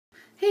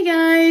Hey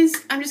guys,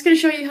 I'm just going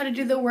to show you how to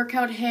do the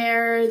workout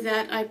hair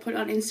that I put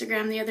on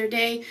Instagram the other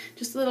day.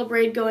 Just a little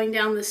braid going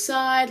down the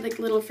side, like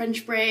a little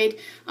French braid.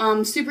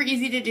 Super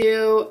easy to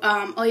do.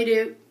 All you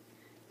do,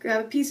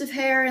 grab a piece of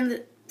hair in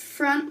the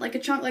front, like a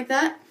chunk like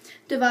that,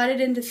 divide it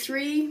into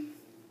 3.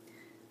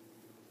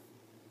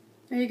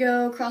 There you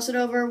go, cross it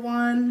over,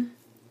 1,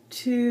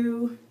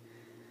 2,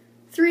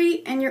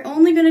 3, and you're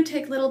only going to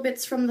take little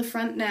bits from the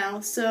front now.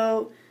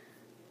 So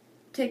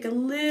take a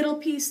little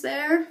piece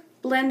there,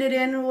 blend it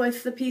in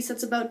with the piece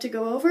that's about to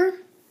go over,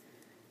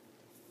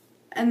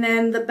 and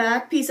then the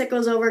back piece that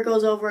goes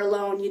over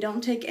alone. You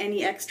don't take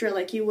any extra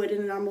like you would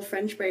in a normal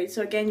French braid.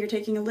 So again, you're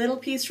taking a little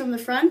piece from the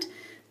front,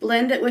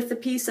 blend it with the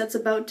piece that's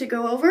about to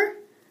go over,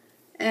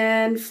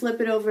 and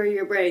flip it over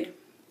your braid.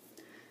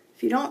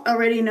 If you don't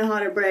already know how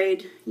to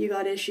braid, you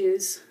got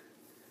issues.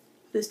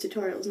 This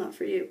tutorial is not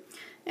for you.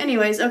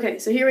 Anyways, okay,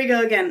 so here we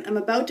go again. I'm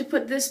about to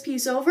put this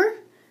piece over.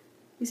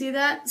 You see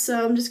that?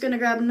 So I'm just going to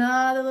grab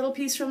another little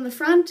piece from the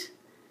front,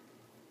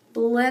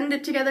 blend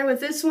it together with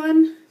this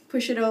one,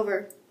 push it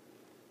over.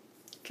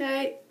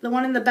 Okay, the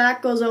one in the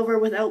back goes over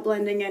without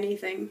blending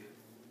anything.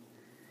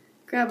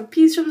 Grab a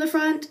piece from the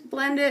front,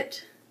 blend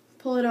it,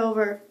 pull it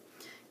over.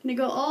 You're going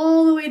to go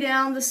all the way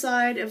down the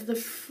side of the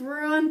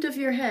front of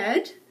your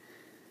head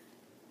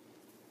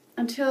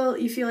until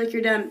you feel like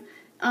you're done.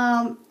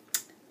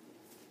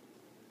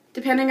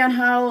 Depending on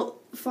how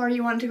far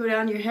you want it to go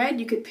down your head,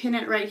 you could pin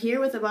it right here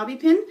with a bobby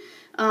pin.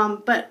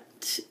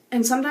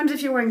 And sometimes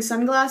if you're wearing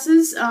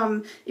sunglasses,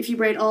 if you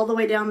braid all the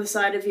way down the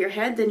side of your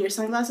head, then your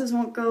sunglasses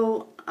won't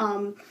go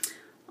on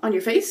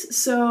your face.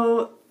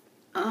 So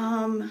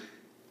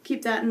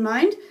keep that in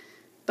mind.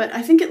 But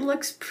I think it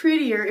looks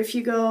prettier if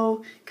you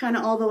go kind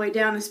of all the way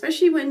down,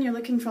 especially when you're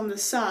looking from the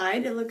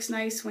side. It looks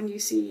nice when you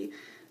see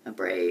a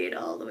braid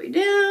all the way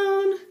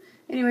down.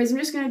 Anyways, I'm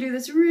just going to do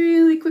this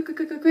really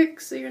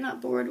quick, so you're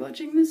not bored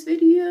watching this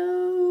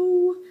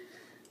video.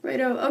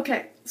 Righto,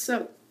 okay,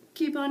 so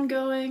keep on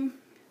going. Do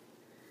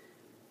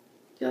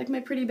you like my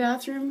pretty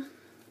bathroom?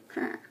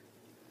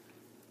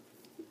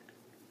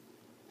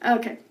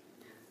 Okay,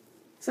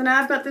 so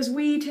now I've got this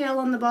wee tail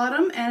on the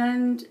bottom,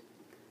 and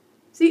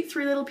see,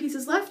 3 little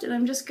pieces left, and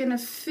I'm just going to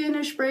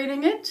finish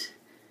braiding it.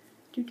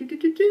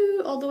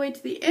 All the way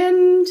to the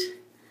end.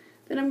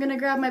 Then I'm going to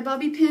grab my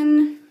bobby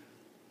pin.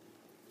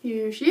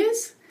 Here she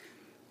is.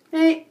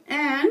 Okay,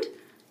 and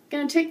I'm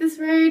going to take this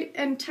braid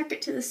and tuck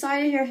it to the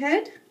side of your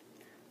head.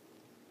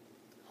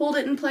 Hold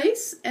it in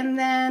place, and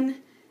then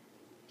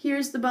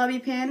here's the bobby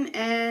pin,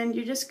 and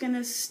you're just going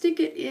to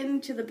stick it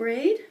into the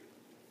braid.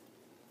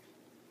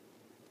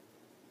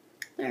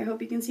 There, I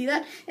hope you can see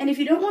that. And if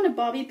you don't want a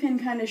bobby pin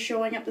kind of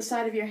showing up the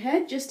side of your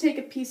head, just take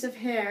a piece of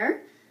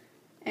hair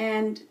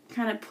and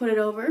kind of put it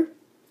over.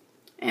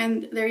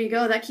 And there you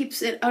go. That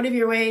keeps it out of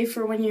your way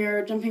for when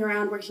you're jumping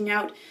around working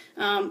out.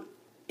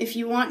 If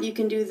you want, you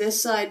can do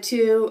this side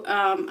too.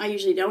 I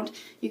usually don't.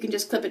 You can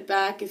just clip it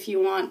back if you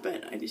want,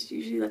 but I just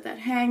usually let that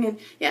hang. And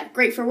yeah,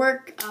 great for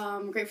work,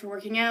 great for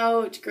working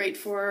out, great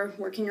for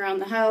working around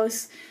the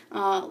house.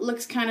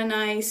 Looks kind of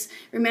nice.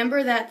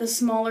 Remember that the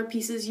smaller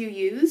pieces you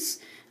use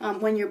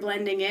when you're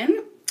blending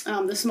in,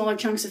 the smaller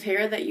chunks of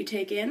hair that you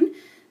take in,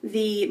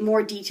 the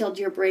more detailed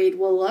your braid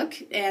will look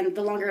and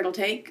the longer it'll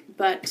take.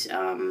 But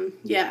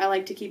yeah, I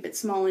like to keep it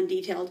small and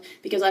detailed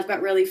because I've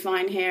got really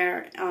fine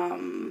hair.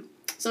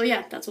 So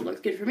yeah, that's what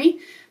looks good for me.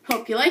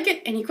 Hope you like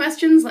it. Any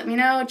questions, let me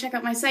know. Check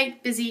out my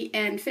site,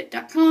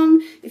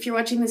 busyandfit.com. If you're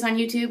watching this on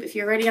YouTube, if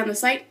you're already on the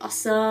site,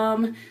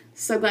 awesome.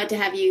 So glad to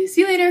have you.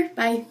 See you later.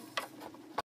 Bye.